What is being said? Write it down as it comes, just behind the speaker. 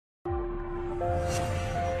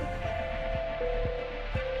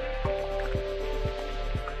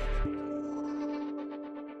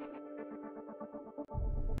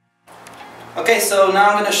Okay, so now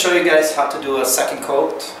I'm going to show you guys how to do a second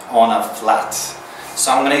coat on a flat.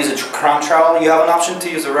 So I'm going to use a crown trowel. You have an option to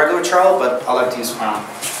use a regular trowel, but I like to use crown.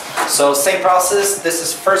 So same process, this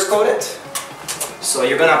is first coated. So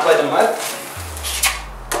you're going to apply the mud.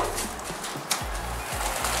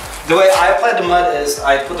 The way I apply the mud is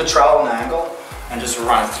I put the trowel on an angle and just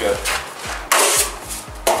run it through it.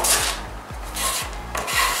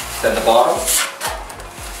 Then the bottom.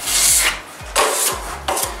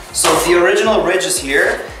 So the original ridge is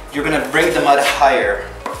here. You're going to bring the mud higher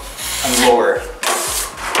and lower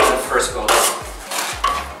than the first coat.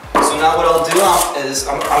 So now what I'll do is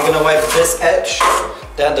I'm going to wipe this edge,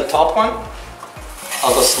 then the top one.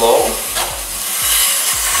 I'll go slow.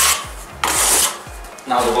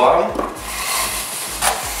 Now the bottom.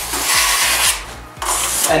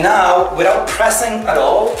 And now, without pressing at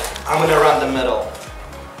all, I'm going to run the middle.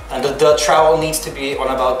 And the trowel needs to be on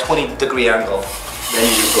about 20-degree angle. Then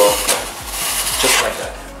you just go, just like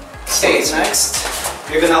that. Okay, next,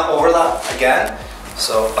 you're going to overlap again.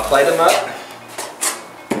 So apply the mud.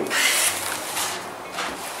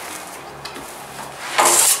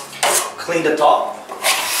 Clean the top.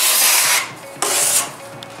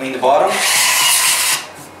 Clean the bottom.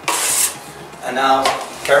 And now,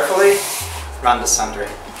 carefully, run the center.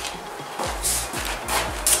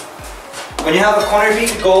 When you have a corner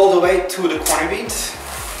bead, go all the way to the corner bead.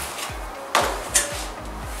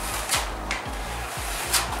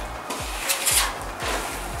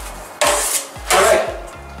 Alright,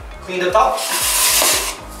 clean the top,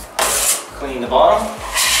 clean the bottom.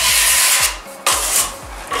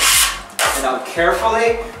 And now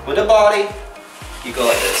carefully, with the body, you go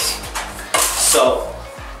like this. So,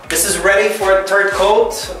 this is ready for a third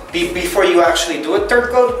coat. Before you actually do a third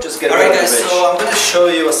coat, just get it. Alright guys, so I'm going to show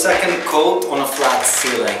you a second coat on a flat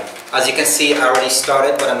ceiling. As you can see, I already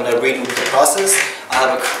started, but I'm going to redo the process. I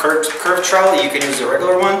have a curved trowel, you can use a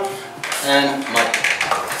regular one, and mud.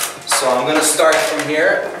 So I'm going to start from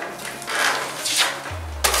here.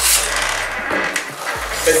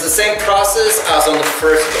 It's the same process as on the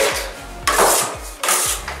first coat.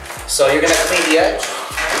 So you're going to clean the edge.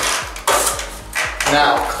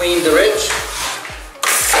 Now, clean the ridge,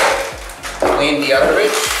 clean the other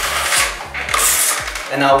ridge,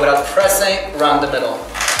 and now without pressing, run the middle.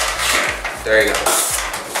 There you go.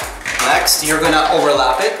 Next, you're gonna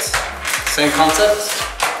overlap it, same concept.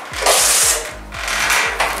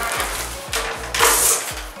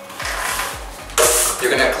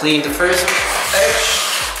 You're gonna clean the first edge,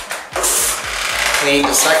 clean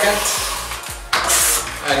the second,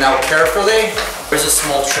 and now carefully, there's a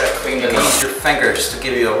small trick. You can use your fingers to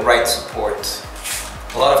give you a right support.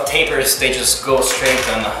 A lot of tapers, they just go straight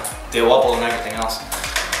and they wobble and everything else.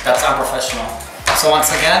 That's unprofessional. So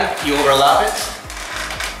once again, you overlap it.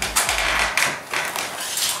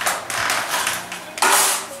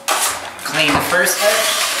 Clean the first edge.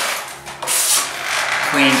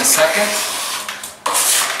 Clean the second.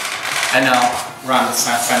 And now run the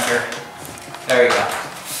center. There you go.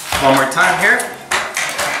 One more time here.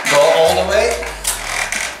 Go all the way.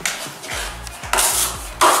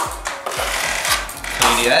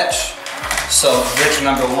 The edge. So ridge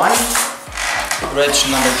number 1, ridge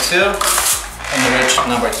number 2, and the ridge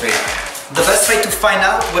number 3. The best way to find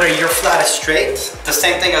out whether your flat is straight, the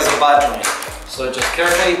same thing as a butt joint. So just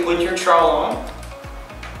carefully put your trowel on,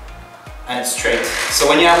 and it's straight. So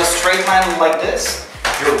when you have a straight line like this,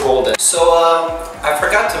 you're golden. So I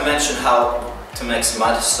forgot to mention how to mix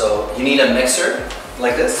mud. So you need a mixer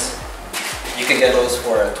like this. You can get those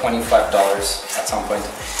for $25 at some point.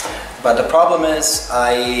 But the problem is,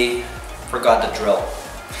 I forgot the drill.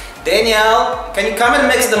 Danielle, can you come and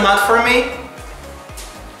mix the mud for me?